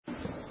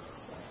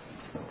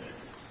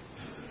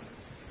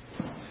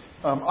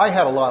I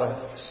had a lot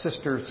of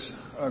sisters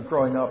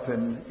growing up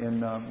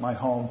in my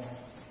home.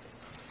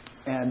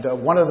 And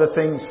one of the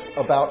things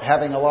about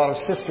having a lot of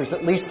sisters,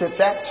 at least at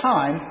that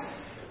time,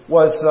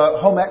 was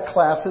home ec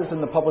classes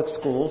in the public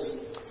schools.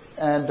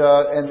 And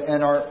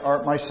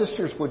my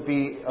sisters would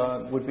be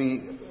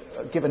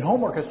given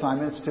homework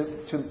assignments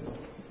to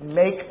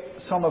make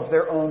some of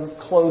their own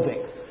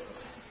clothing.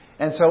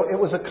 And so it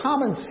was a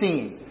common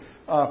scene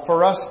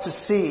for us to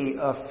see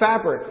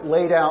fabric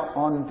laid out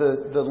on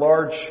the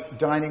large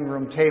dining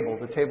room table,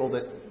 the table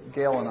that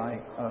Gail and I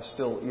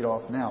still eat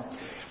off now,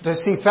 to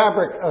see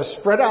fabric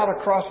spread out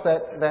across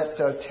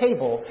that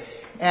table,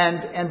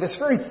 and this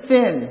very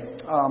thin,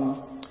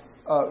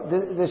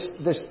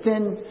 this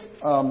thin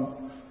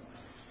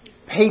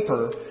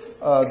paper,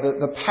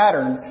 the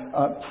pattern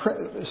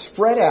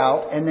spread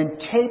out and then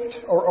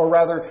taped, or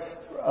rather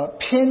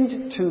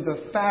pinned to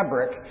the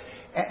fabric.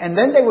 And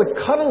then they would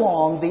cut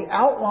along the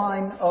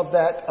outline of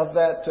that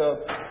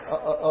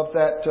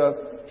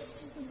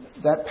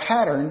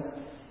pattern,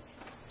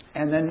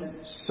 and then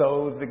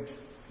sew the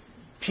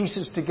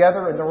pieces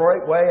together in the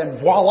right way, and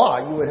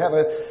voila, you would have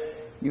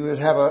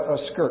a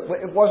skirt.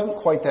 It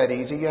wasn't quite that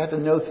easy. You had to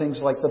know things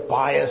like the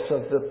bias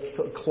of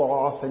the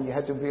cloth, and you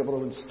had to be able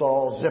to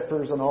install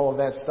zippers and all of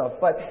that stuff.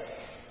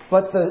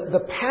 But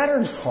the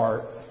pattern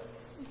part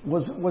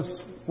was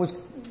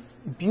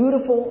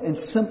beautiful and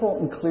simple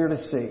and clear to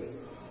see.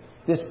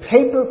 This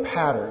paper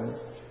pattern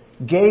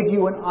gave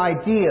you an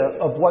idea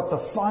of what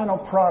the final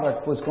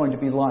product was going to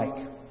be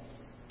like.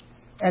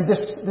 And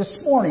this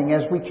morning,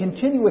 as we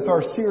continue with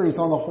our series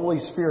on the Holy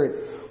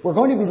Spirit, we're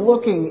going to be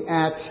looking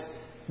at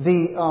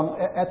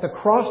the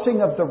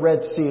crossing of the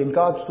Red Sea and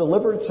God's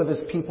deliverance of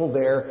His people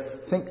there.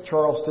 Think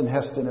Charleston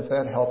Heston, if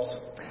that helps.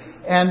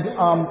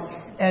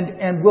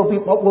 And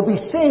we'll be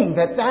seeing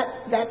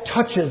that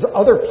touches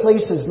other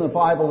places in the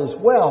Bible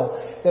as well,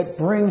 that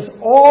brings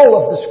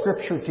all of the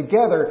Scripture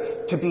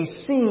together to be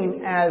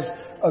seen as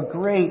a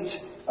great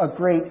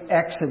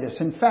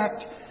exodus. In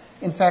fact,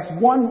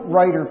 one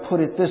writer put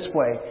it this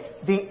way: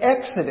 the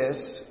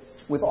Exodus,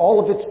 with all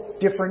of its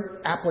different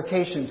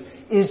applications,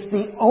 is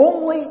the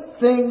only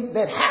thing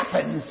that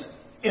happens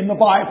in the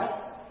Bible.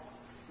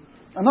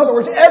 In other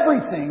words,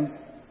 everything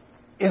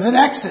is an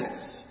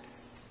exodus.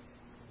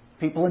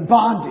 People in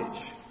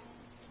bondage,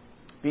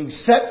 being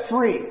set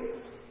free,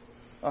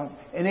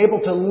 and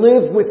able to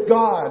live with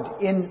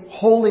God in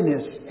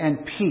holiness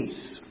and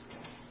peace.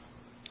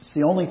 It's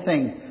the only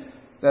thing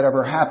that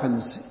ever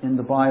happens in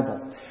the Bible.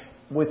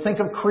 We think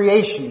of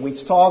creation. We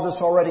saw this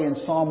already in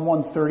Psalm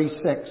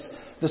 136.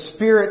 The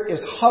Spirit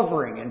is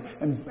hovering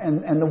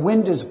and the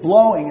wind is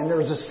blowing, and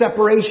there is a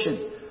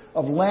separation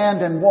of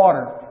land and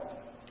water,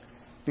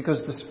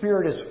 because the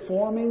Spirit is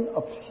forming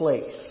a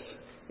place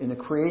in the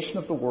creation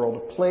of the world,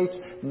 a place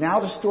now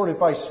distorted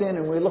by sin,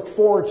 and we look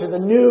forward to the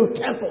new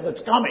temple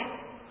that's coming,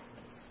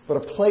 but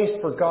a place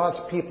for God's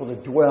people to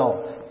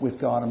dwell with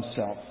God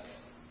Himself.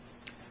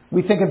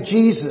 We think of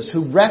Jesus,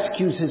 who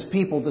rescues His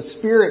people. The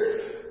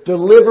Spirit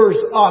delivers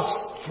us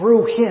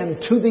through Him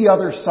to the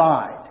other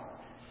side.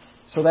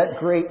 So that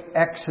great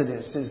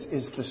Exodus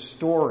is the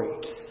story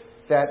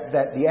that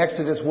the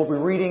Exodus we'll be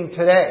reading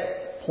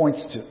today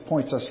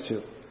points us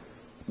to.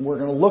 We're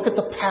going to look at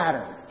the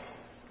pattern.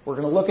 We're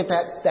going to look at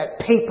that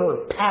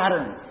paper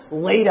pattern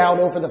laid out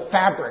over the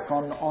fabric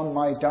on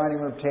my dining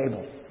room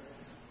table.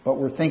 But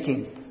we're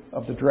thinking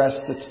of the dress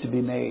that's to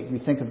be made. We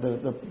think of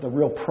the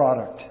real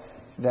product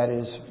that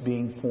is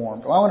being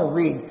formed. Well, I want to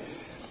read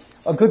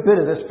a good bit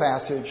of this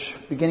passage,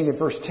 beginning at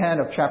verse 10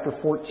 of chapter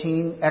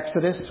 14,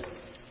 Exodus.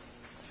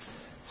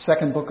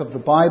 Second book of the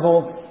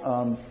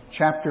Bible,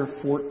 chapter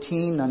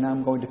 14, and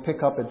I'm going to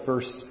pick up at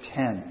verse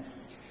 10.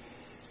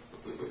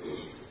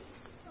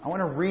 I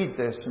want to read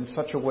this in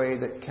such a way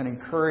that can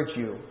encourage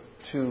you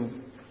to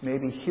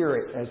maybe hear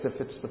it as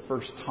if it's the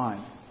first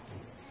time.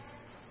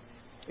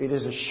 It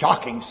is a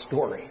shocking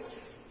story.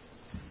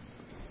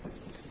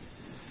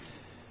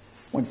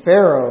 When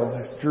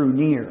Pharaoh drew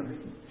near,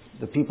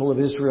 the people of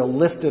Israel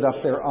lifted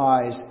up their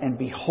eyes, and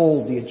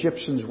behold, the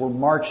Egyptians were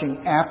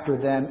marching after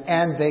them,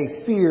 and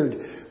they feared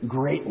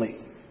greatly.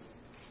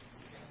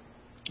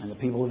 And the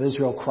people of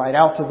Israel cried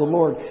out to the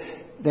Lord.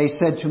 They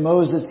said to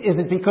Moses, "Is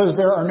it because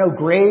there are no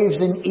graves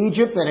in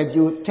Egypt that have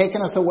you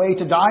taken us away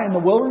to die in the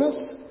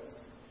wilderness?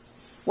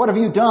 What have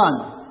you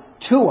done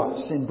to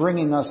us in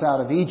bringing us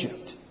out of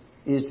Egypt?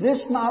 Is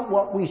this not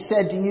what we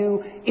said to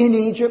you in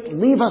Egypt?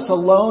 Leave us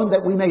alone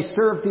that we may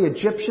serve the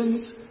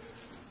Egyptians?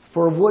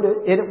 For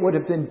it would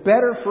have been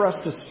better for us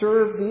to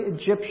serve the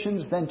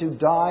Egyptians than to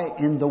die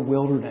in the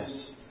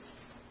wilderness."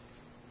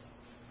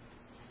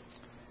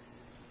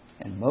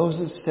 And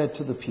Moses said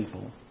to the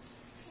people,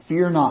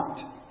 "Fear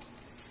not.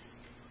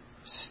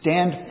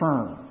 Stand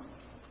firm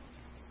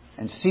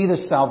and see the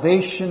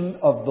salvation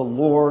of the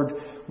Lord,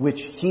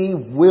 which He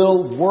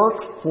will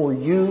work for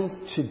you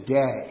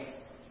today.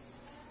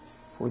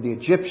 For the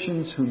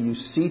Egyptians whom you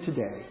see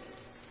today,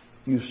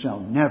 you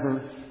shall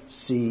never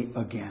see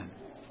again.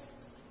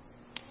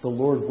 The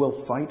Lord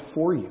will fight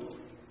for you.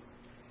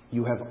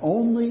 You have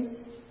only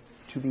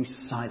to be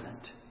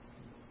silent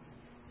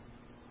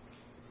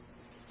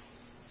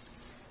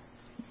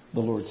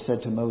The Lord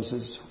said to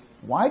Moses,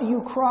 "Why do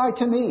you cry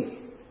to me?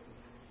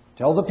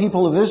 Tell the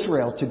people of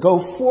Israel to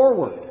go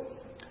forward.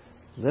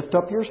 Lift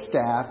up your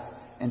staff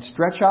and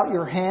stretch out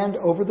your hand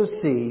over the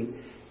sea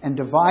and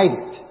divide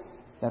it,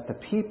 that the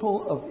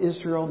people of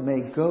Israel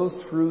may go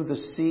through the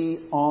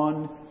sea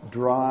on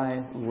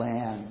dry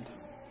land.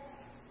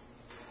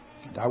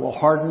 And I will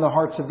harden the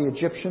hearts of the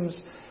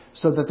Egyptians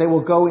so that they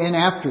will go in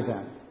after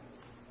them.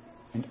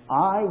 And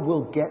I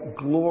will get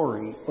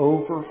glory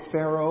over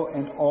Pharaoh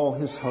and all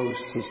his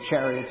hosts, his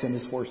chariots and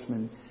his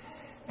horsemen.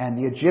 And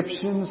the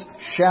Egyptians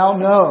shall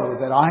know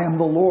that I am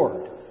the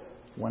Lord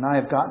when I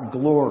have gotten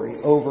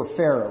glory over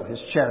Pharaoh,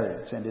 his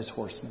chariots and his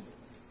horsemen."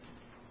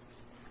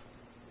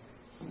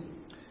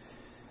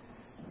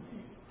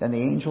 Then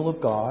the angel of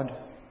God,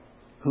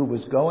 who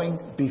was going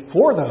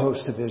before the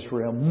host of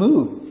Israel,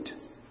 moved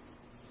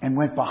and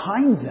went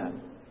behind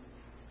them.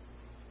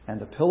 And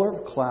the pillar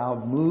of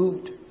cloud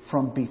moved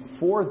from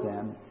before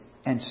them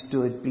and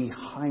stood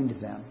behind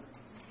them,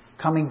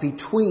 coming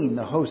between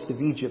the host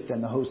of Egypt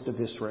and the host of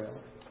Israel.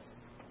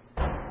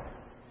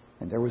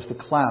 And there was the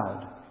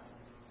cloud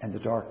and the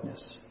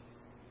darkness,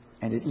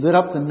 and it lit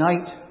up the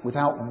night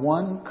without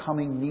one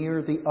coming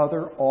near the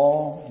other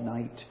all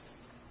night.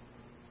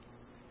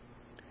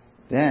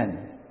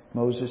 Then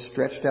Moses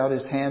stretched out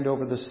his hand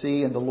over the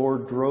sea, and the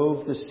Lord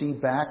drove the sea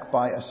back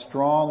by a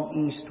strong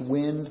east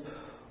wind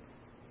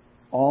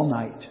all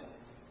night,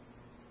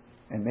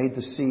 and made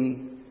the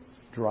sea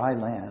dry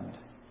land,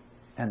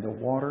 and the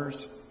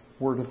waters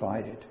were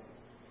divided.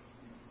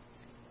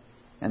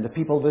 And the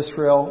people of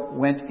Israel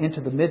went into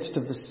the midst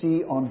of the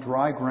sea on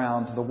dry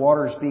ground, the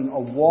waters being a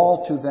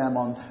wall to them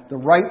on the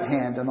right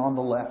hand and on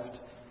the left.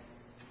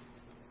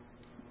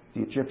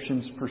 The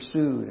Egyptians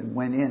pursued and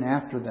went in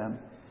after them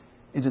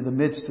into the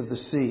midst of the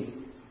sea,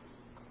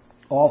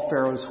 all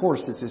Pharaoh's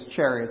horses, his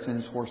chariots, and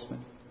his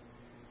horsemen.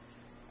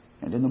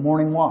 And in the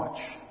morning watch,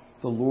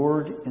 the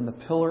Lord in the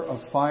pillar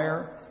of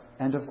fire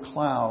and of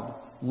cloud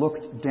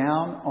looked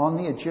down on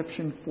the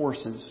Egyptian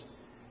forces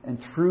and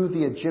threw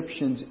the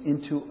Egyptians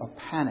into a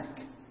panic,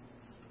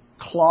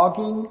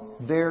 clogging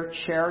their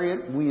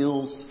chariot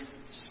wheels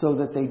so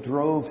that they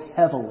drove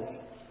heavily.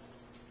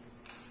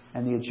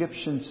 And the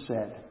Egyptians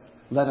said,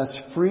 "Let us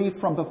flee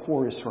from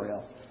before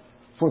Israel,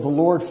 for the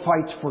Lord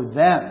fights for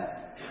them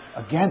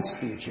against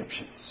the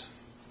Egyptians."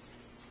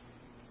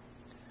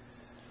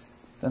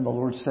 Then the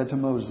Lord said to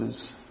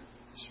Moses,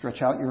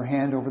 "Stretch out your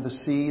hand over the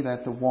sea,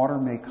 that the water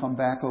may come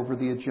back over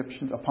the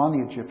Egyptians, upon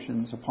their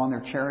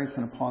chariots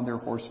and upon their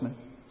horsemen."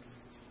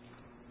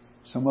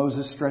 So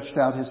Moses stretched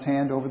out his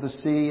hand over the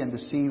sea, and the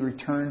sea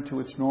returned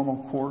to its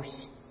normal course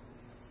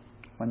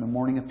when the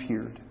morning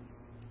appeared.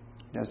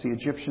 And as the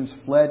Egyptians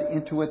fled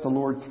into it, the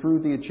Lord threw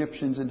the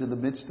Egyptians into the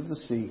midst of the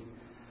sea.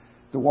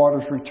 The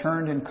waters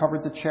returned and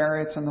covered the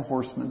chariots and the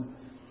horsemen.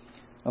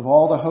 Of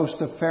all the host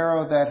of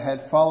Pharaoh that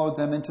had followed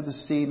them into the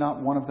sea,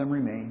 not one of them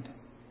remained.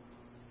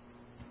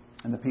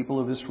 And the people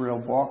of Israel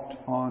walked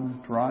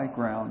on dry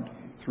ground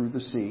through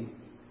the sea,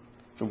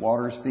 the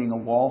waters being a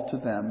wall to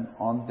them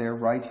on their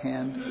right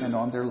hand and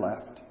on their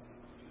left.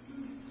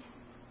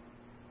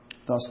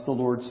 Thus the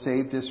Lord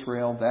saved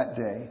Israel that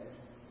day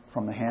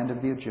from the hand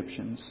of the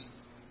Egyptians.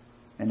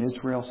 And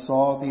Israel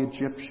saw the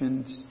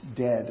Egyptians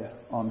dead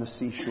on the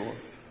seashore.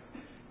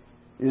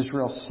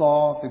 Israel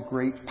saw the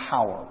great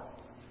power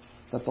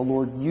that the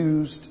Lord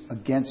used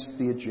against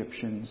the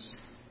Egyptians.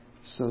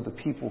 So the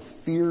people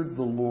feared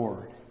the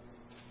Lord,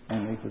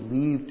 and they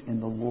believed in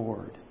the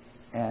Lord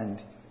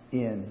and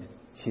in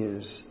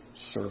his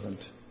servant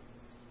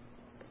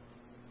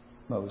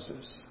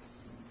Moses.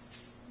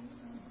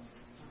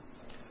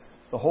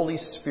 The Holy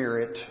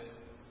Spirit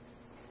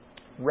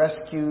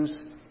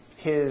rescues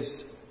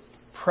his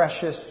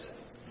precious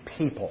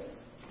people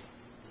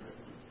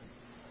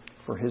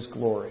for his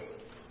glory.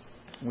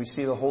 We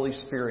see the Holy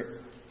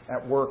Spirit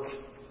at work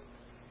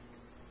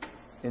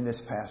in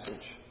this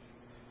passage.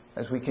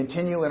 As we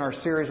continue in our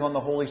series on the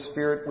Holy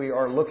Spirit, we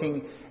are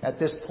looking at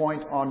this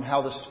point on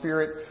how the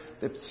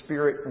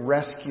Spirit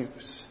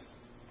rescues.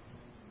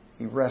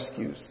 He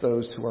rescues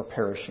those who are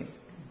perishing.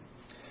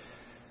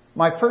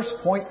 My first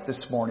point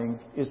this morning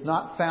is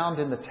not found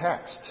in the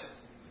text.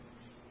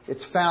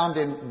 It's found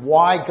in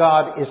why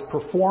God is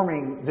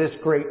performing this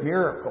great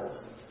miracle.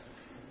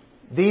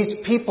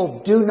 These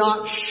people do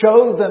not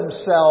show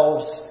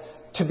themselves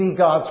to be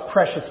God's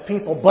precious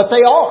people, but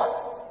they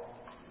are.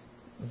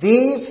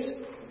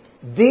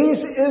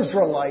 These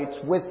Israelites,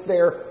 with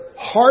their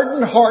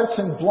hardened hearts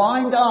and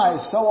blind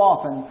eyes so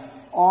often,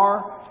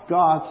 are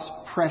God's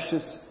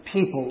precious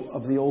people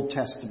of the Old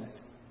Testament.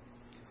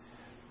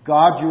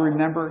 God, you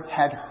remember,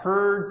 had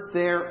heard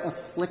their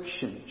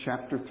affliction.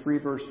 Chapter 3,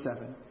 verse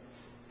 7.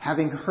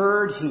 Having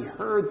heard, he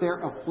heard their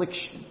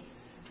affliction,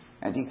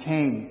 and he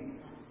came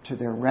to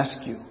their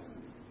rescue,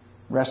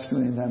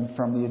 rescuing them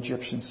from the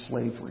Egyptian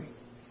slavery.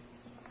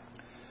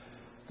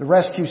 The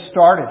rescue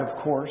started,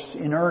 of course,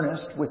 in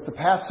earnest with the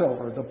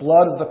Passover, the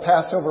blood of the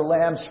Passover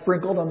lamb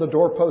sprinkled on the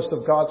doorposts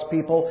of God's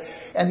people,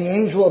 and the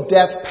angel of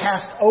death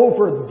passed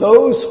over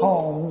those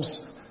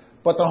homes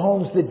But the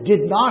homes that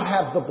did not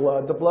have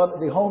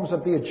the homes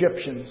of the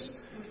Egyptians,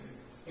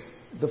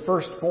 the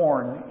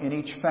firstborn in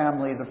each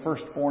family, the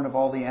firstborn of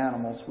all the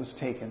animals was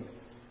taken.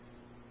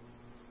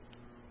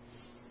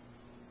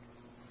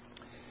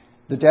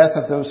 The death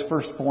of those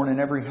firstborn in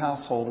every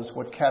household is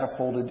what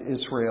catapulted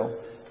Israel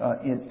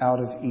out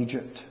of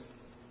Egypt.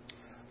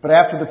 But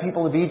after the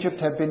people of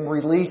Egypt had been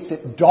released,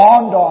 it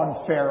dawned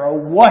on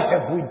Pharaoh, what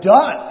have we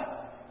done?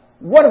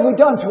 What have we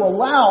done to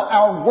allow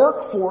our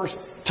workforce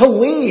to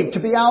leave,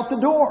 to be out the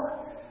door?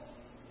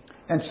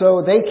 And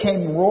so they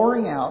came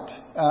roaring out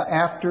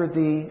after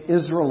the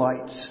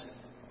Israelites.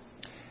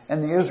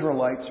 And the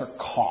Israelites are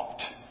caught.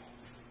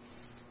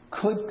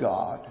 Could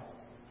God,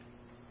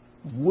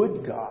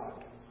 would God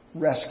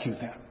rescue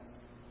them?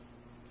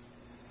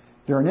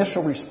 Their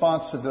initial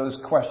response to those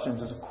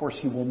questions is, of course,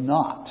 He will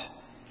not.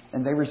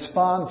 And they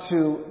respond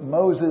to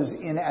Moses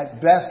in, at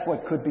best,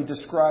 what could be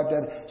described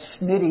as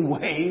snitty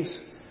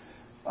ways.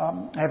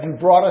 Have you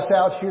brought us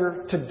out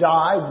here to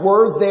die?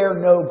 Were there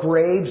no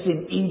graves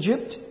in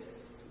Egypt?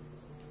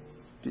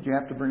 Did you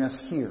have to bring us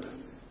here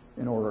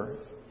in order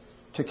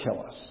to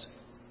kill us?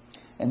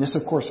 And this,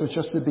 of course, was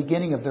just the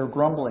beginning of their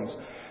grumblings.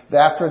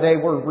 After they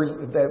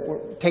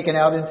were taken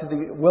out into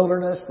the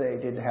wilderness, they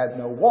had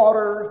no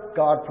water.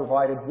 God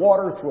provided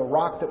water through a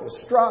rock that was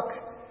struck.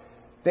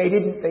 They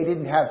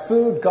didn't have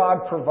food.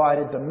 God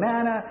provided the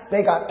manna.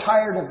 They got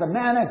tired of the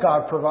manna.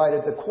 God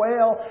provided the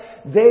quail.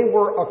 They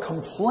were a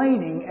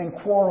complaining and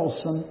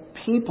quarrelsome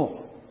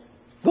people.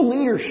 The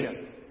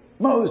leadership,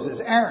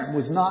 Moses, Aaron,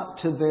 was not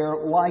to their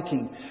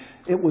liking.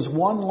 It was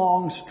one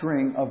long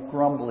string of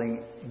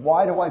grumbling.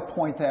 Why do I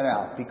point that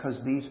out? Because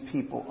these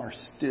people are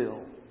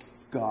still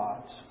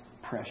God's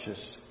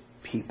precious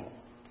people.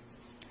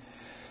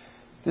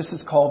 This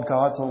is called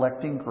God's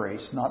electing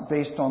grace, not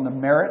based on the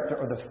merit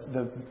or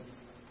the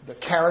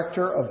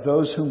character of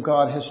those whom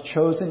God has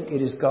chosen.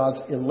 It is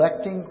God's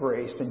electing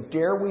grace. And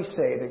dare we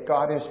say that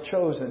God has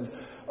chosen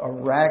a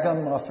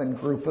ragamuffin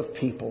group of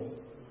people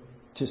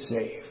to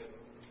save.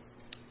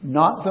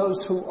 Not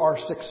those who are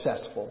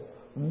successful,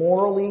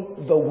 morally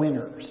the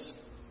winners.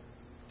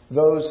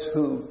 Those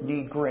who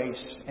need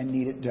grace and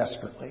need it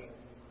desperately.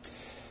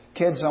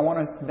 Kids, I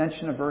want to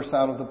mention a verse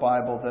out of the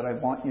Bible that I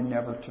want you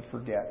never to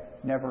forget.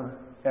 Never,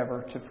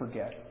 ever to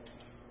forget.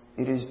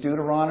 It is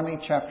Deuteronomy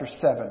chapter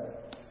 7.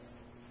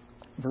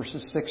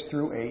 Verses 6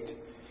 through 8.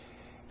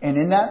 And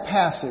in that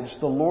passage,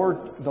 the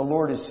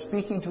Lord is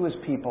speaking to His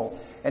people,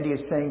 and He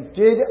is saying,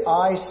 did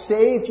I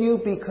save you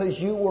because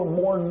you were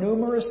more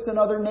numerous than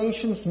other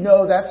nations?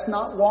 No, that's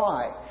not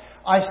why.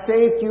 I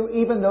saved you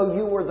even though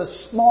you were the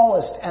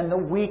smallest and the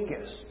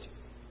weakest.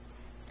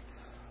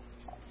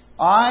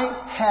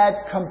 I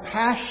had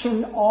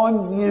compassion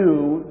on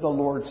you, the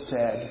Lord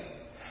said,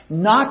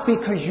 not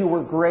because you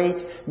were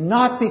great,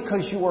 not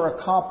because you were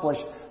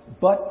accomplished,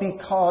 but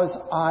because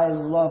I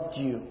loved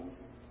you.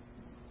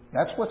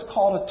 That's what's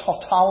called a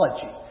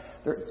tautology.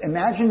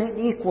 Imagine an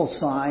equal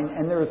sign,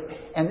 and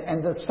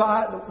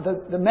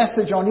the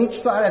message on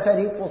each side of that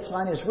equal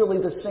sign is really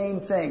the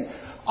same thing.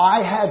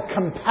 I had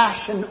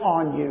compassion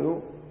on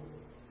you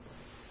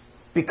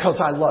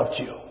because I loved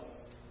you.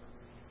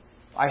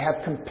 I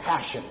have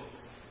compassion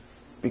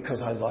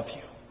because I love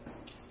you.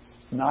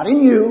 Not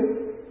in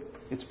you.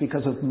 It's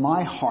because of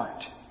my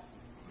heart.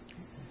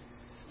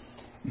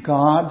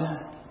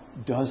 God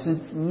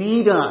doesn't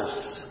need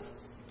us.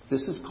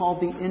 This is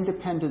called the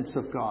independence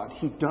of God.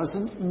 He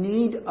doesn't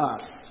need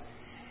us.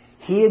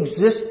 He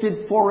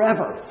existed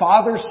forever.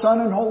 Father,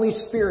 Son, and Holy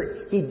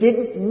Spirit. He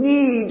didn't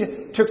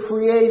need to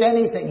create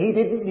anything. He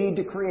didn't need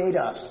to create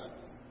us.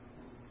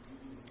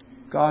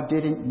 God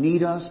didn't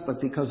need us, but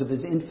because of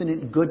His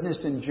infinite goodness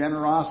and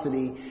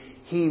generosity,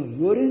 He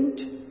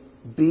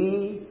wouldn't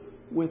be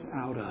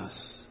without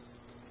us.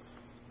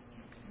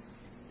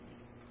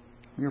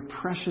 We are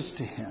precious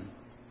to Him.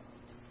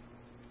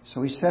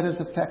 So He set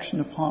His affection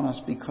upon us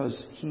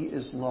because He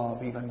is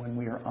love, even when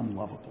we are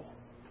unlovable.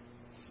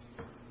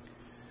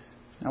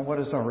 Now, what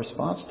is our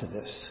response to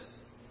this?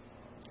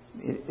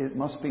 It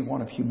must be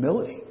one of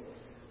humility.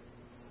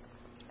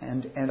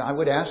 And I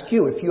would ask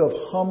you, if you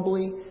have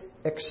humbly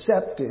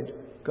accepted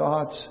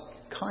God's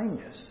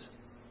kindness.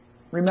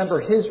 Remember,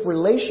 His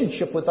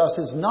relationship with us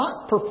is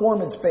not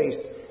performance-based,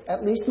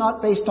 at least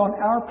not based on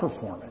our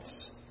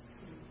performance.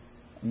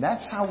 And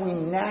that's how we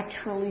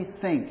naturally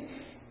think.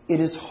 It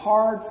is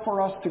hard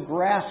for us to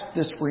grasp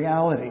this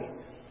reality.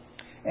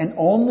 And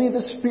only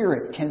the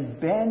Spirit can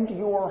bend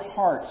your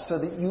heart so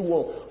that you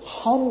will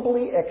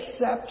humbly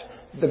accept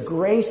the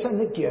grace and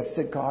the gift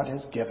that God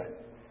has given.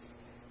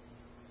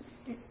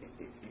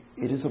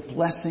 It is a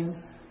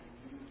blessing.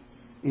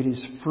 It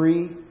is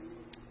free.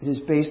 It is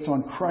based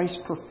on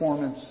Christ's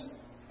performance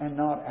and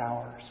not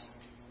ours.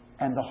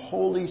 And the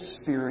Holy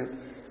Spirit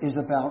is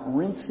about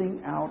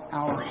rinsing out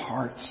our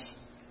hearts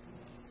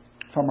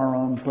from our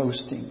own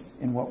boasting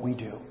in what we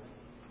do.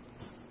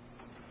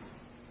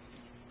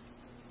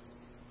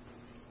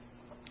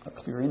 A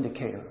clear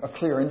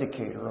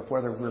indicator of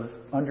whether we're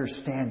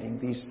understanding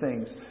these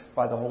things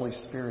by the Holy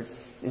Spirit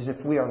is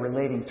if we are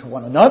relating to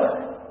one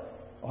another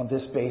on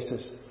this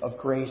basis of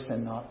grace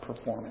and not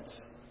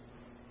performance.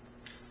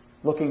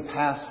 Looking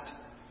past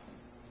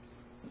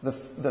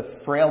the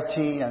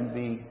frailty and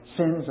the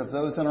sins of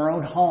those in our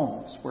own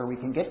homes, where we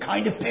can get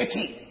kind of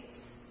picky.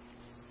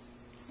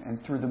 And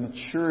through the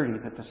maturity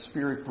that the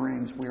Spirit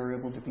brings, we are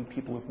able to be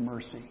people of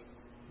mercy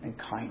and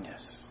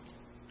kindness.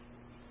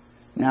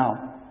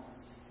 Now,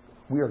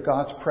 we are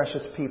God's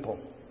precious people,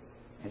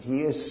 and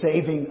He is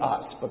saving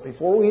us. But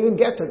before we even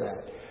get to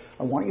that,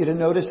 I want you to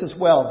notice as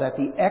well that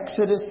the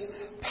Exodus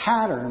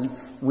pattern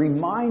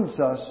reminds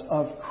us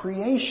of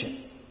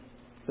creation.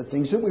 The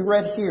things that we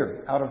read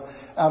here out of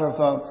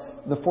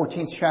the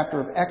 14th chapter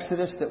of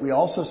Exodus that we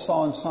also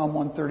saw in Psalm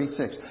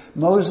 136.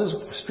 Moses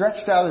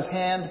stretched out his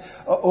hand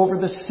over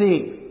the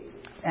sea,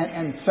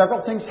 and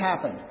several things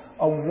happened.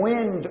 A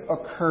wind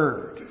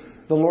occurred.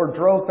 The Lord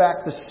drove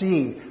back the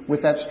sea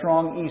with that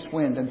strong east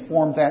wind and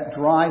formed that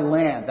dry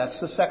land. That's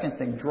the second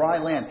thing, dry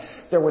land.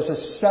 There was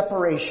a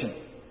separation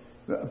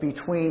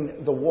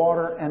between the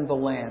water and the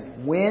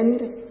land.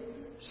 Wind,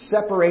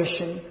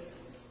 separation,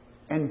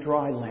 and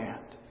dry land.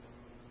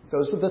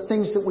 Those are the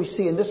things that we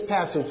see in this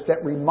passage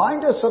that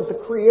remind us of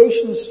the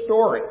creation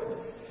story.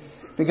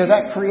 Because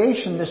at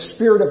creation, the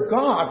Spirit of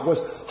God was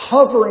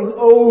hovering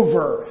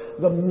over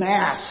the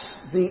mass,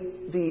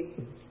 the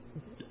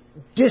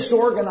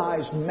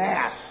disorganized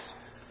mass,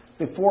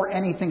 before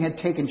anything had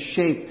taken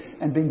shape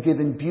and been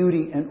given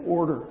beauty and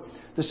order.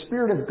 The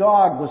Spirit of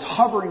God was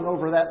hovering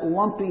over that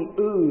lumpy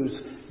ooze,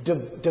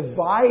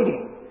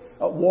 dividing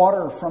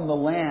water from the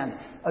land.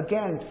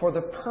 Again, for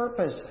the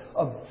purpose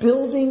of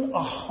building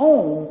a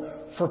home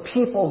for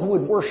people who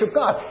would worship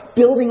God.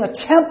 Building a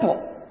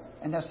temple.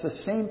 And that's the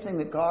same thing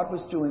that God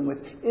was doing with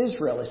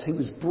Israel as He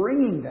was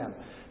bringing them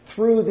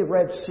through the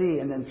Red Sea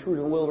and then through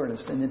the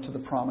wilderness and into the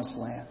Promised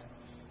Land.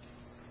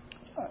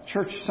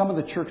 Some of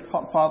the church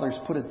fathers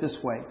put it this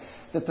way,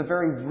 that the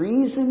very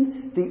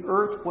reason the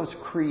earth was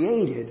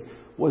created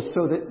was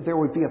so that there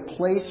would be a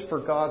place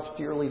for God's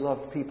dearly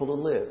loved people to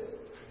live.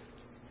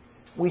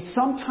 We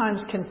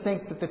sometimes can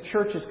think that the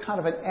church is kind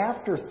of an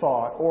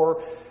afterthought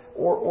or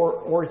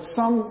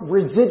some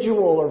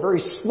residual or very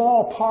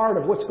small part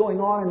of what's going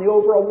on in the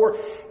overall world.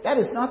 That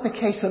is not the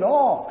case at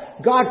all.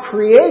 God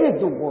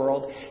created the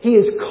world. He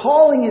is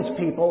calling His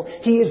people.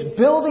 He is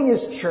building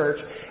His church.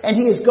 And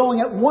He is going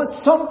at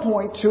some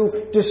point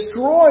to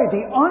destroy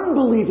the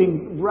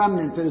unbelieving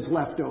remnant that is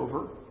left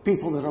over,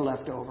 people that are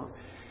left over,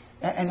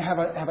 and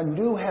have a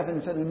new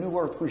heavens and a new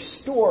earth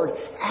restored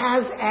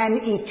as an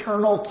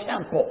eternal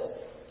temple,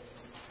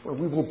 where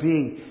we will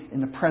be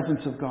in the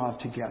presence of God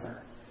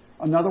together.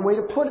 Another way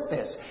to put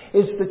this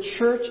is the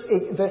church,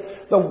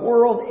 the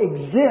world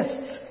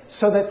exists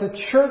so that the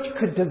church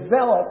could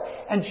develop,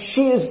 and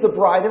she is the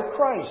bride of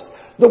Christ.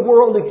 The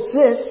world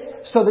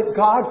exists so that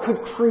God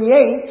could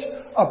create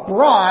a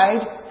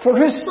bride for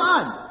His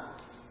Son.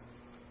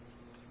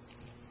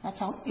 That's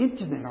how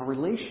intimate our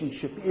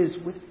relationship is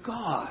with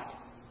God,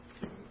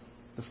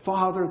 the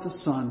Father, the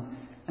Son,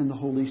 and the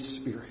Holy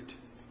Spirit.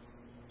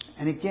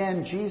 And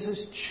again, Jesus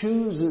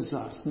chooses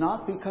us,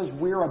 not because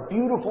we're a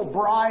beautiful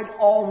bride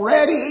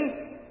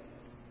already,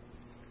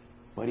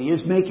 but He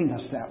is making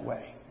us that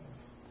way.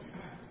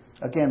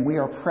 Again, we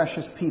are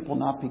precious people,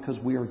 not because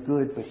we are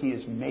good, but He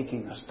is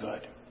making us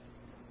good.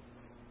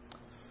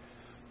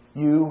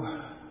 You,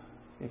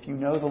 if you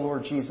know the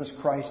Lord Jesus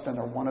Christ and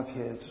are one of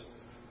His,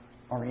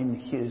 are in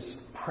His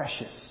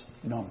precious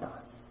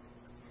number.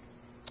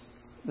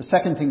 The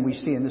second thing we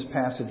see in this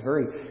passage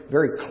very,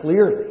 very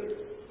clearly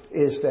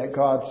is that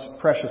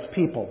God's precious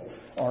people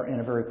are in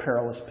a very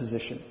perilous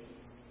position.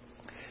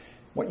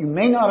 What you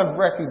may not have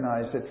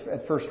recognized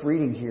at first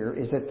reading here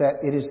is that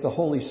it is the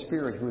Holy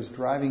Spirit who is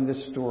driving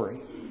this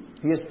story.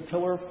 He is the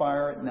pillar of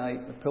fire at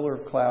night, the pillar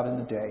of cloud in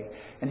the day,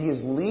 and He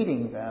is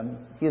leading them.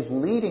 He is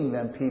leading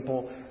them,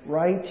 people,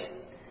 right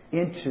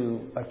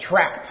into a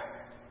trap.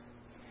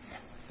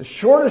 The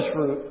shortest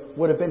route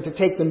would have been to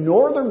take the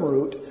northern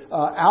route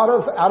out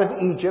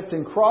of Egypt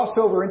and cross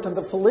over into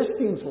the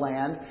Philistines'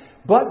 land.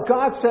 But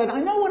God said, I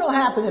know what will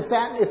happen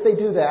if they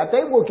do that.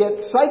 They will get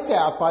psyched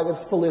out by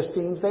the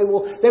Philistines. They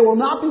will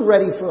not be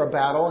ready for a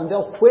battle, and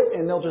they'll quit,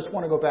 and they'll just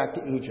want to go back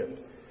to Egypt.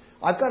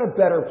 I've got a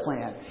better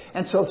plan.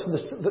 And so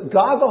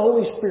God the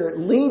Holy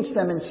Spirit leads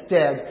them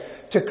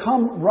instead to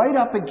come right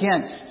up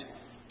against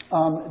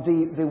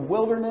the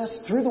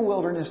wilderness, through the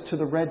wilderness to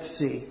the Red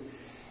Sea.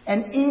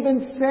 And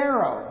even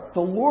Pharaoh, the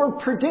Lord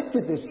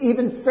predicted this,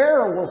 even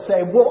Pharaoh will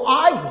say, well,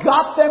 I've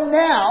got them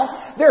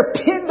now. They're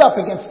pinned up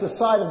against the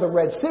side of the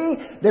Red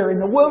Sea. They're in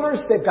the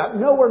wilderness. They've got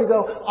nowhere to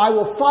go. I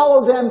will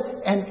follow them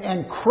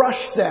and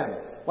crush them.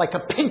 Like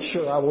a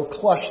pincher, I will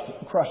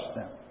crush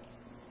them.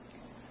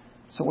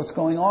 So what's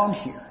going on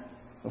here?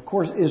 Of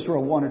course,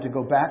 Israel wanted to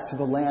go back to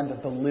the land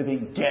of the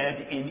living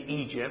dead in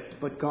Egypt,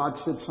 but God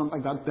said,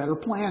 I've got better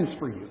plans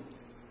for you.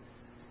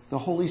 The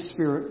Holy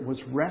Spirit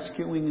was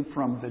rescuing them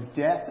from the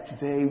death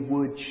they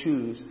would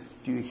choose.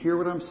 Do you hear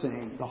what I'm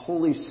saying? The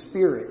Holy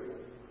Spirit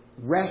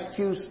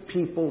rescues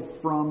people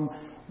from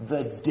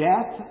the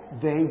death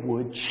they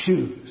would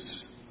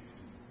choose,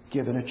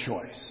 given a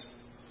choice.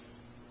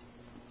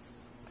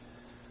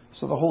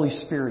 So the Holy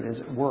Spirit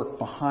is at work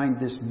behind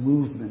this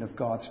movement of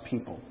God's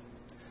people.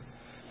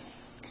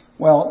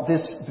 Well,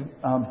 this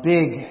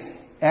big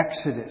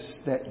exodus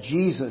that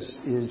Jesus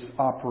is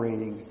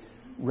operating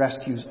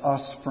rescues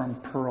us from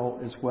peril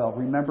as well.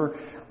 Remember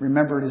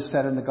it is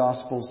said in the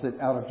Gospels that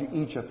out of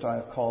Egypt I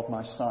have called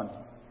my son.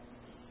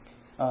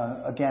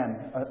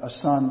 Again, a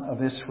son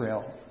of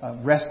Israel,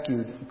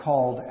 rescued,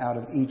 called out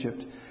of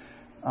Egypt.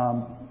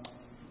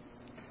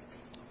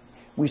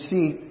 We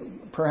see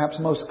perhaps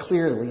most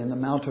clearly in the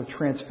Mount of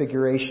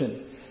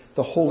Transfiguration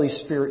the Holy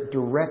Spirit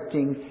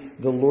directing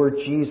the Lord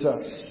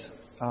Jesus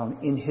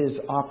in his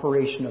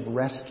operation of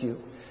rescue.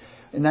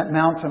 In that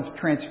Mount of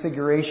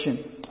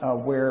Transfiguration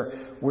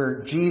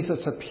where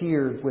Jesus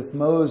appeared with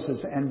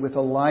Moses and with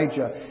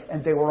Elijah,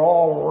 and they were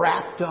all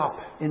wrapped up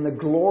in the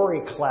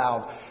glory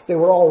cloud. They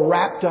were all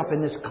wrapped up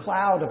in this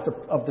cloud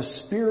of the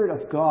Spirit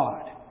of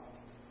God.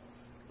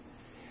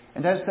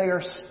 And as they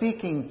are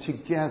speaking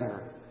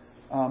together,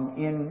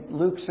 in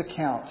Luke's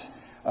account,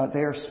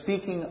 they are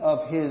speaking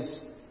of his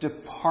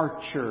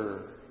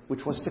departure,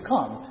 which was to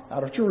come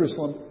out of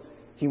Jerusalem.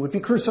 He would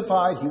be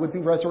crucified, he would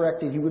be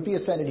resurrected, he would be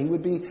ascended, he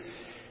would be...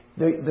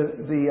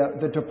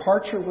 The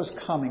departure was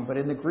coming, but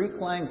in the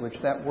Greek language,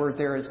 that word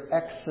there is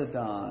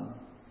exodon.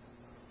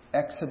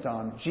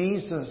 Exodon.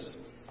 Jesus'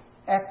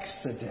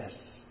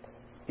 exodus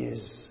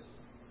is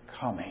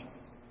coming.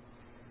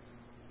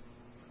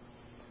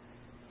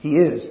 He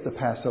is the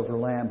Passover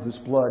Lamb whose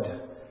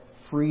blood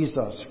frees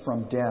us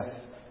from death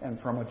and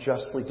from a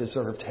justly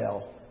deserved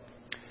hell.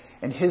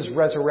 And his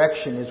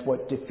resurrection is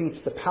what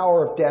defeats the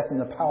power of death and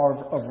the power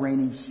of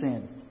reigning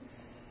sin.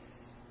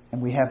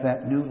 And we have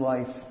that new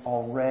life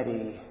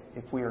already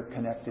if we are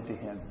connected to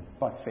him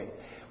by faith.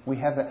 We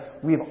have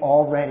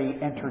already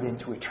entered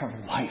into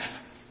eternal life.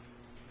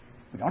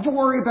 We don't have to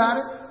worry about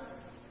it.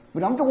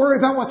 We don't have to worry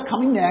about what's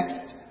coming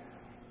next.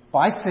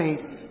 By faith,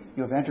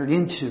 you have entered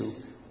into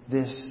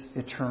this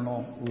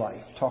eternal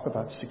life. Talk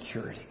about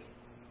security.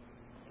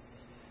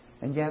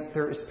 And yet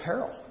there is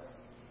peril.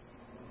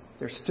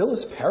 There still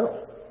is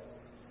peril.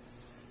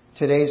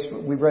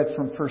 We read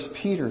from 1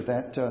 Peter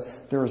that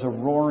there is a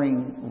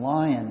roaring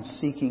lion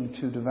seeking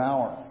to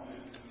devour.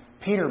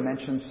 Peter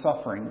mentions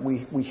suffering.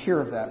 We hear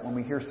of that when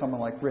we hear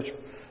someone like Rich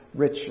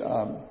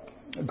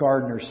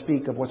Gardner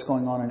speak of what's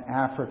going on in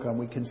Africa, and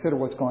we consider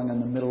what's going on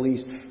in the Middle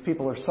East.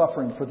 People are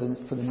suffering for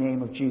the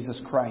name of Jesus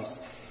Christ.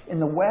 In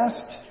the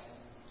West,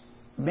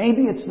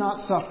 maybe it's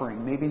not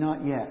suffering, maybe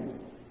not yet.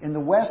 In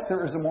the West,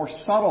 there is a more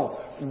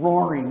subtle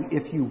roaring,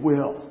 if you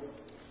will.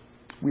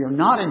 We are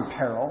not in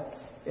peril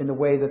in the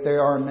way that they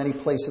are in many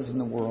places in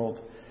the world.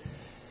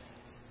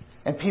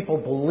 And people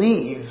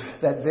believe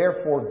that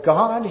therefore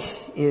God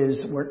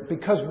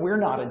because we're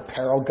not in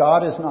peril,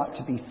 God is not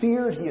to be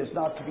feared, He is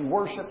not to be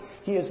worshipped,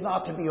 He is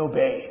not to be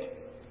obeyed.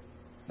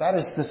 That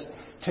is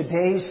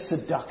today's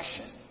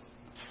seduction.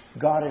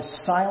 God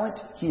is silent,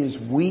 He is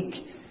weak,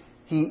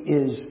 He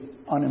is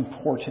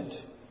unimportant.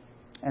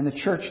 And the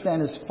church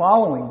then is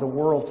following the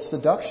world's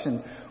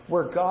seduction,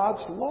 where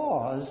God's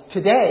laws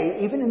today,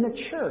 even in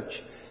the church,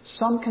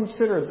 some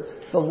consider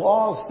the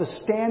laws, the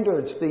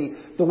standards,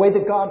 the way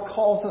that God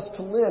calls us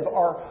to live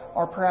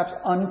are perhaps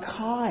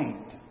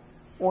unkind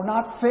or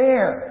not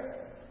fair,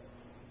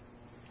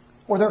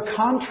 or they're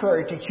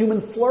contrary to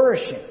human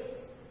flourishing.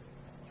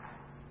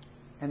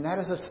 And that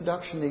is a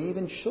seduction that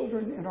even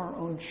children in our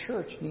own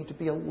church need to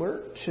be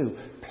alert to.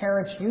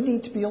 Parents, you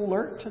need to be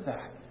alert to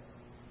that.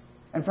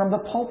 And from the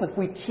pulpit,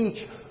 we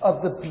teach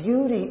of the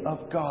beauty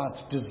of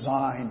God's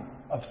design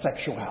of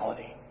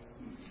sexuality.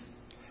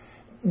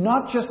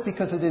 Not just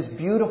because it is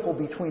beautiful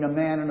between a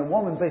man and a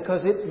woman,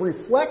 because it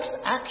reflects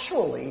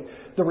actually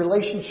the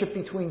relationship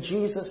between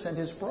Jesus and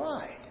His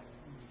bride.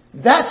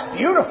 That's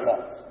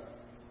beautiful.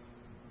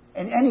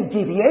 And any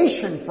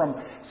deviation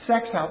from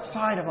sex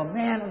outside of a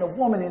man and a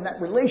woman in that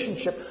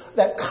relationship,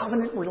 that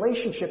covenant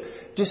relationship,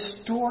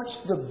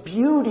 distorts the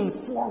beauty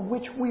for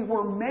which we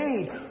were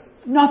made.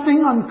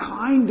 Nothing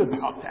unkind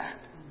about that.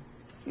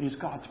 It is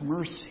God's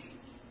mercy.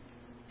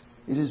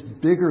 It is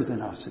bigger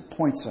than us. It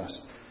points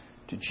us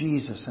to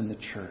Jesus and the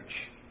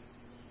church.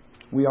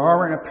 We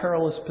are in a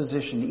perilous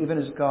position, even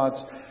as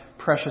God's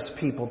precious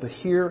people. But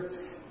here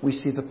we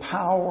see the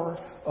power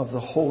of the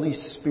Holy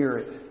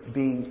Spirit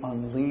being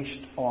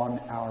unleashed on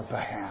our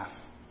behalf.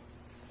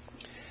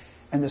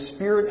 And the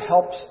Spirit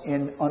helps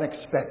in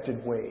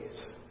unexpected ways.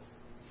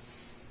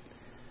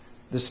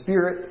 The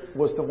Spirit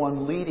was the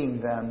one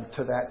leading them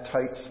to that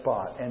tight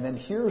spot. And then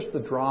here's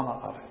the drama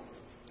of it.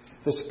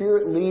 The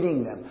Spirit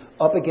leading them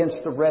up against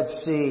the Red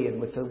Sea and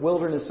with the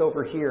wilderness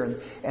over here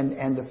and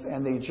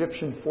the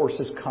Egyptian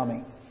forces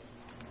coming.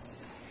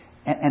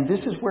 And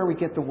this is where we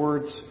get the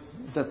words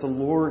that the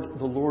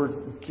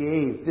Lord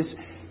gave.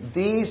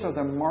 These are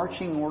the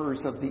marching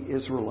orders of the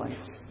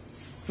Israelites.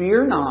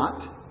 Fear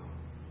not,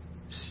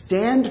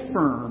 stand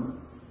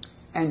firm,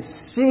 and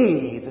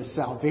see the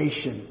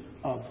salvation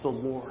of the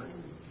Lord.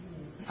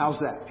 How's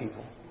that,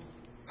 people?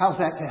 How's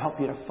that to help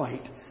you to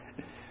fight?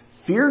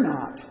 Fear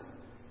not,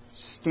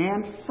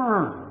 stand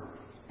firm,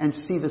 and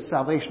see the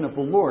salvation of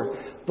the Lord.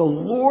 The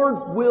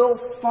Lord will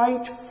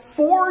fight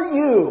for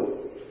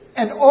you.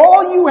 And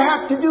all you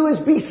have to do is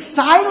be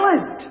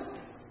silent.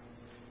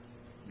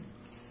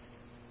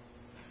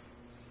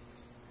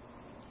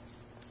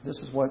 This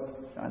is what,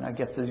 and I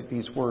get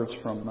these words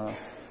from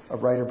a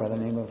writer by the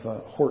name of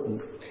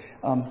Horton.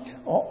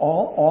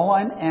 All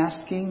I'm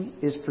asking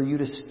is for you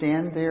to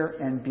stand there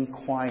and be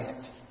quiet.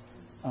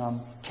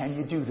 Can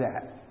you do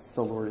that?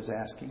 The Lord is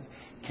asking.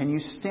 Can you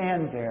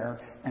stand there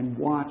and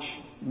watch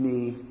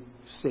me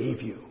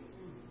save you?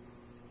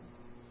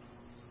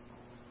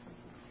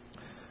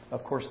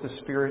 Of course, the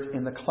Spirit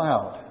in the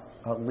cloud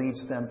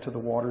leads them to the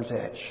water's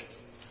edge.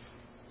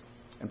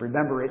 And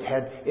remember, it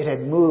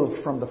had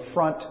moved from the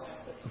front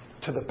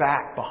to the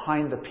back,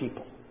 behind the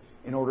people,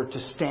 in order to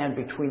stand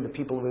between the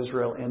people of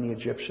Israel and the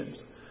Egyptians.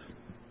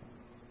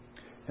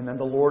 And then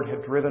the Lord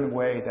had driven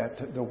away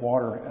the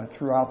water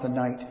throughout the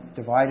night,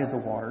 divided the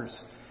waters.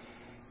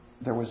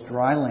 There was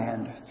dry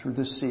land through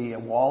the sea, a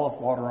wall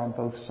of water on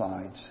both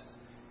sides.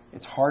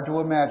 It's hard to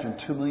imagine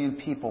 2 million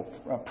people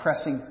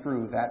pressing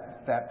through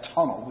that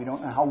tunnel. We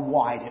don't know how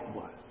wide it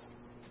was.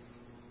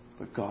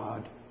 But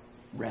God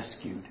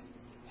rescued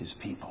His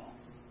people.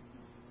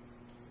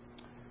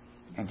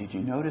 And did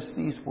you notice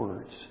these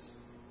words?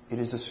 It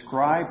is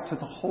ascribed to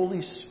the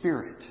Holy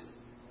Spirit,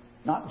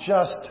 not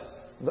just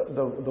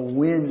the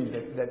wind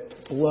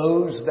that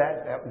blows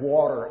that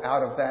water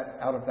out of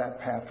that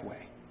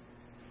pathway.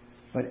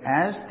 But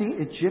as the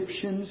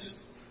Egyptians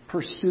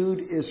pursued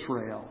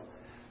Israel,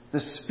 the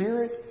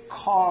Spirit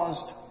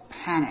caused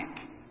panic.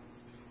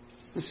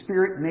 The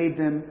Spirit made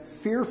them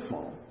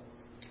fearful.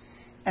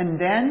 And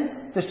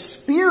then the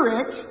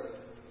Spirit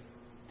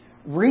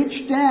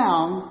reached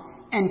down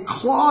and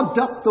clogged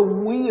up the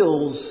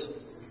wheels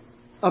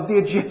of the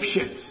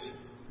Egyptians.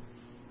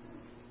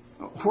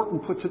 Horton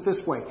puts it this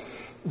way.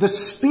 The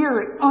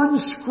Spirit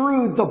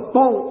unscrewed the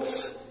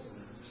bolts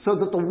so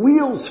that the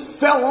wheels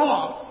fell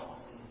off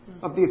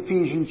of the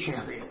Ephesian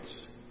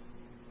chariots.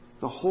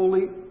 The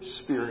Holy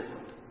Spirit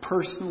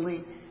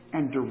personally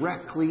and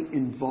directly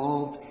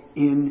involved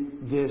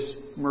in this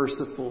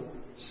merciful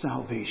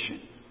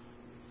salvation.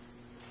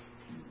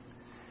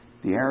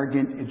 The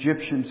arrogant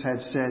Egyptians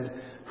had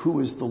said, "Who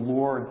is the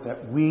Lord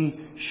that we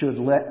should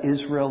let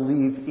Israel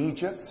leave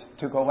Egypt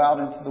to go out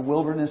into the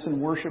wilderness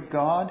and worship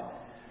God?"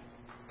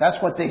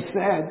 That's what they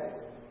said.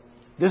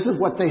 This is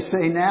what they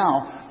say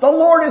now. The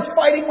Lord is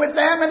fighting with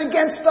them and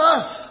against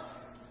us.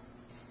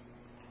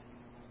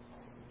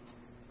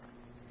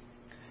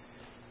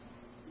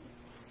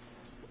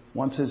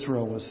 Once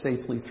Israel was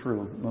safely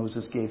through,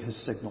 Moses gave his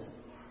signal,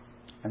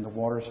 and the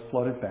waters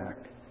flooded back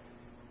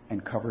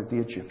and covered the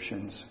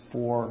Egyptians.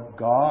 For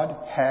God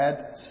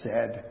had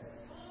said,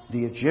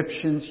 "The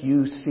Egyptians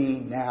you see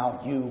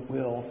now, you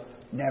will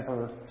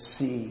never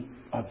see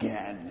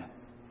again."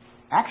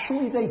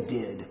 Actually, they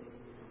did.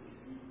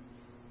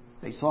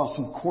 They saw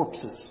some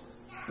corpses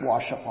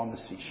wash up on the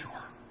seashore.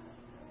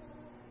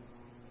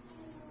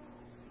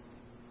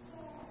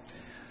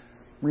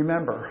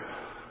 Remember,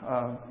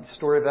 the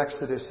story of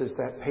Exodus is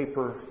that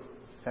paper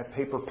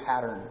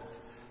pattern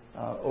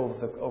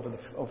over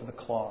the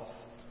cloth.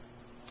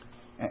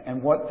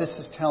 And what this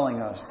is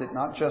telling us, that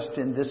not just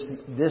in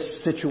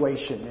this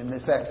situation, in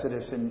this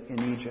Exodus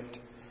in Egypt,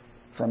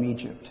 from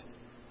Egypt,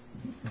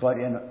 but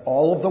in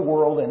all of the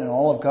world and in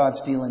all of God's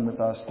dealing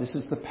with us, this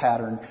is the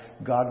pattern.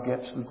 God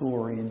gets the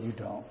glory and you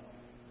don't.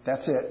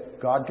 That's it.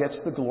 God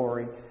gets the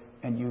glory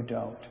and you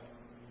don't.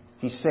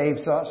 He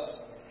saves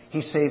us.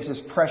 He saves His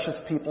precious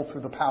people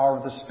through the power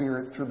of the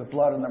Spirit, through the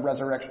blood and the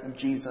resurrection of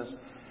Jesus,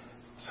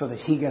 so that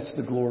He gets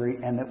the glory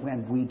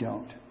and we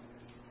don't.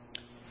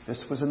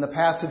 This was in the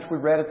passage we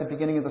read at the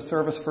beginning of the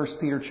service, 1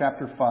 Peter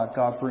chapter 5.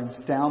 God brings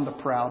down the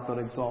proud but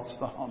exalts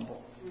the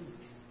humble.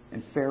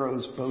 And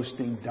Pharaoh's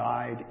boasting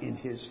died in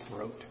his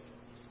throat.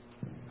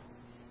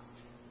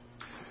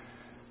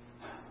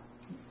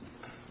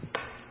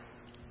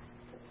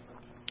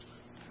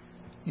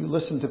 You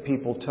listen to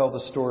people tell the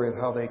story of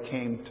how they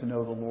came to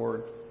know the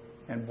Lord.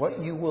 And what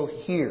you will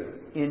hear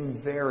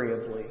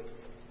invariably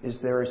is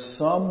there is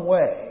some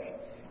way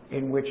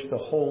in which the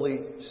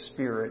Holy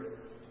Spirit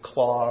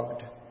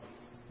clogged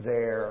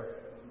their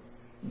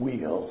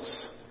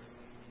wheels.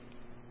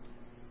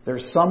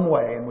 There's some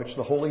way in which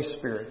the Holy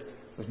Spirit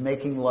was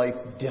making life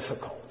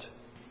difficult.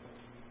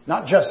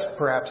 Not just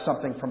perhaps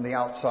something from the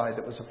outside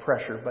that was a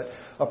pressure, but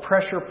a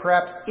pressure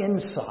perhaps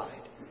inside.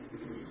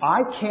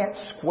 I can't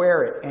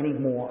square it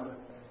anymore.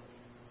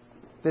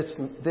 This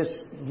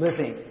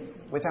living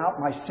without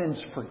my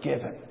sins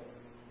forgiven.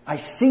 I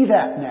see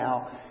that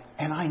now,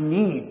 and I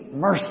need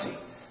mercy.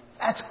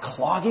 That's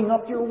clogging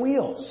up your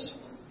wheels.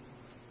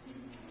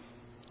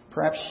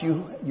 Perhaps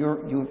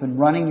you've been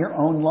running your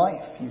own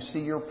life. You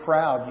see your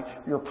pride.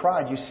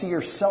 You see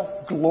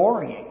yourself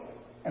glorying,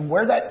 and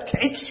where that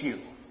takes you.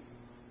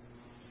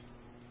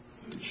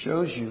 It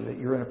shows you that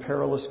you're in a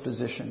perilous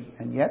position,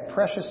 and yet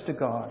precious to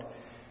God.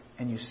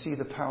 And you see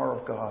the power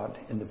of God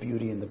in the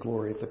beauty and the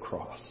glory of the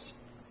cross.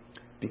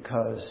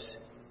 Because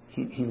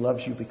He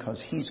loves you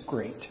because He's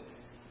great.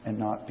 and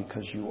not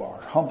because you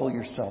are. Humble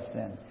yourself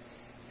then,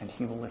 and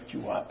He will lift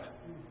you up.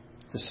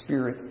 The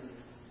Spirit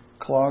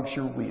clogs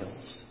your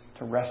wheels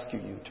to rescue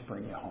you, to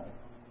bring you home.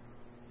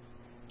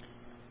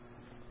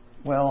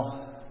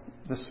 Well,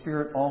 the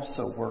Spirit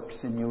also works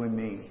in you and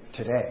me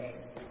today.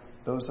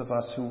 Those of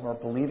us who are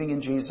believing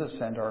in Jesus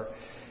and are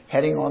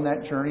heading on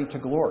that journey to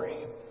glory.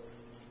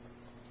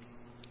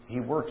 He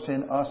works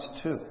in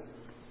us too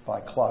by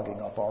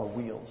clogging up our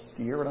wheels.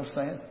 Do you hear what I'm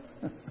saying?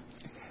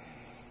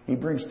 He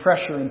brings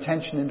pressure and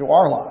tension into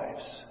our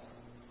lives.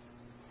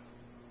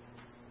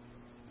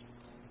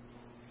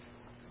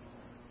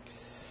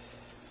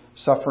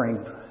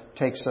 Suffering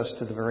takes us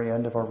to the very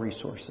end of our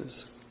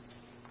resources.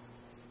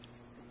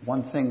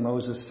 One thing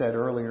Moses said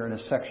earlier in a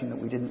section that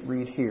we didn't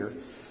read here,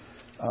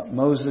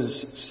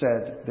 Moses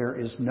said there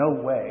is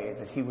no way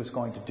that he was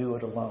going to do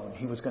it alone.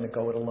 He was going to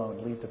go it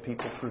alone, lead the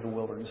people through the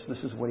wilderness.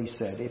 This is what he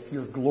said. If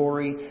your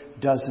glory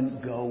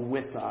doesn't go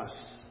with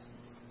us,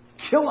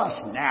 kill us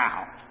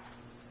now.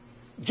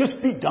 Just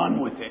be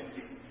done with it.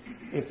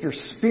 If your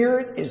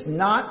Spirit is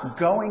not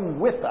going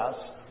with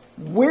us,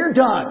 we're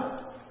done.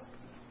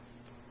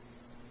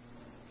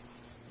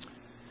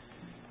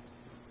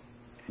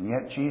 And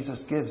yet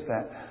Jesus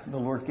the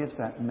Lord gives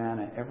that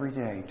manna every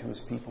day to His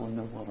people in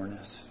the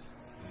wilderness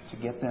to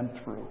get them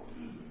through.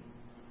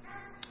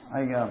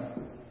 I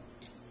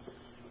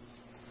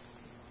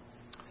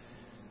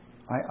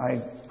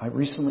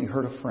recently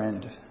heard a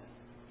friend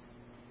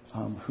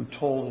who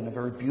told in a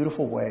very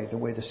beautiful way the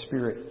way the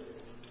Spirit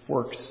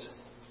works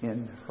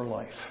in her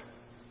life.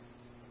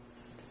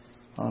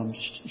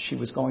 She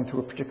was going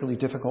through a particularly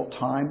difficult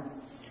time,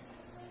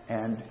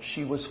 and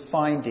she was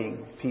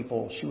finding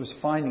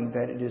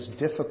that it is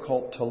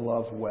difficult to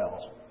love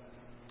well.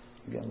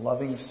 Again,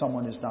 loving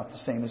someone is not the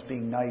same as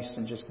being nice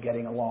and just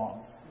getting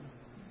along.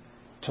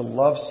 To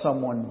love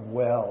someone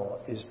well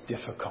is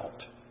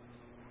difficult.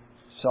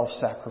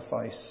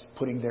 Self-sacrifice,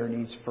 putting their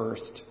needs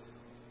first,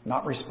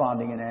 not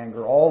responding in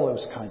anger, all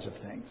those kinds of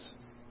things.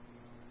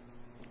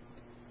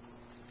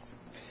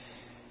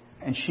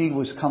 And she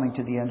was coming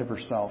to the end of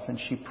herself, and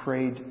she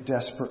prayed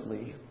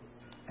desperately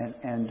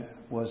and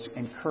was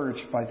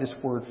encouraged by this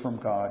word from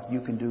God.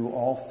 You can do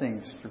all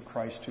things through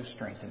Christ who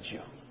strengthens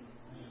you.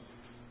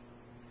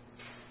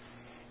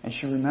 And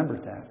she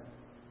remembered that.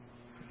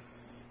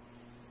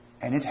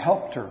 And it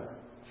helped her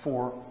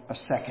for a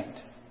second.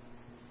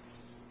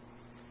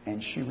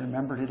 And she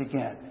remembered it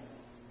again.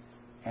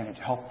 And it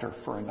helped her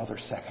for another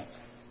second.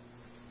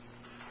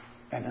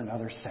 And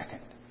another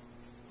second.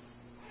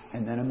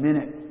 And then a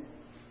minute.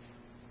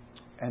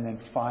 And then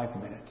 5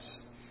 minutes.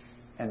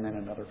 And then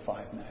another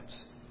 5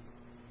 minutes.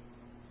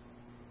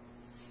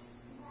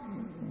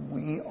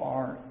 We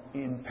are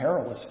in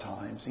perilous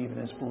times, even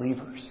as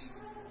believers.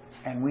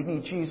 And we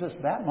need Jesus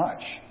that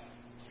much.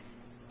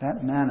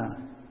 That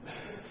manna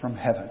from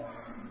heaven.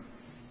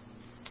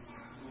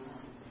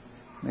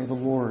 May the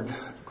Lord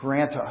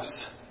grant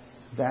us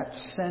that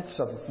sense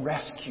of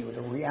rescue,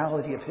 the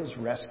reality of His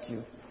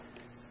rescue,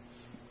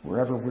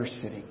 wherever we're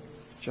sitting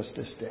just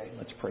this day.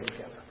 Let's pray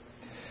together.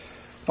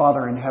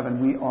 Father in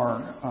heaven, we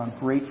are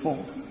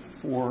grateful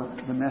for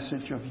the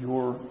message of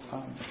your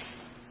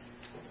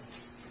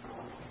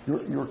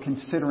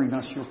considering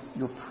us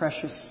your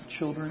precious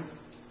children.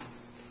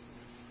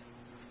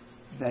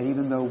 That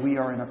even though we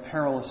are in a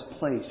perilous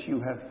place,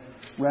 you have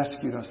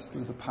rescued us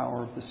through the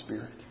power of the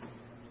Spirit.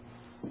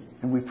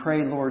 And we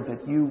pray, Lord,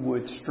 that you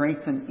would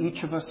strengthen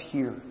each of us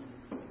here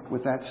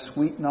with that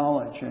sweet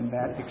knowledge and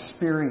that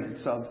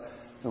experience of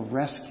the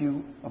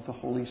rescue of the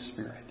Holy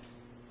Spirit.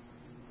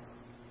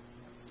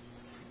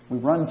 We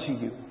run to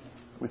you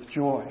with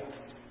joy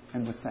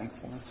and with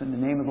thankfulness. In the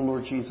name of the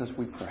Lord Jesus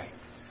we pray.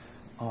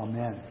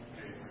 Amen.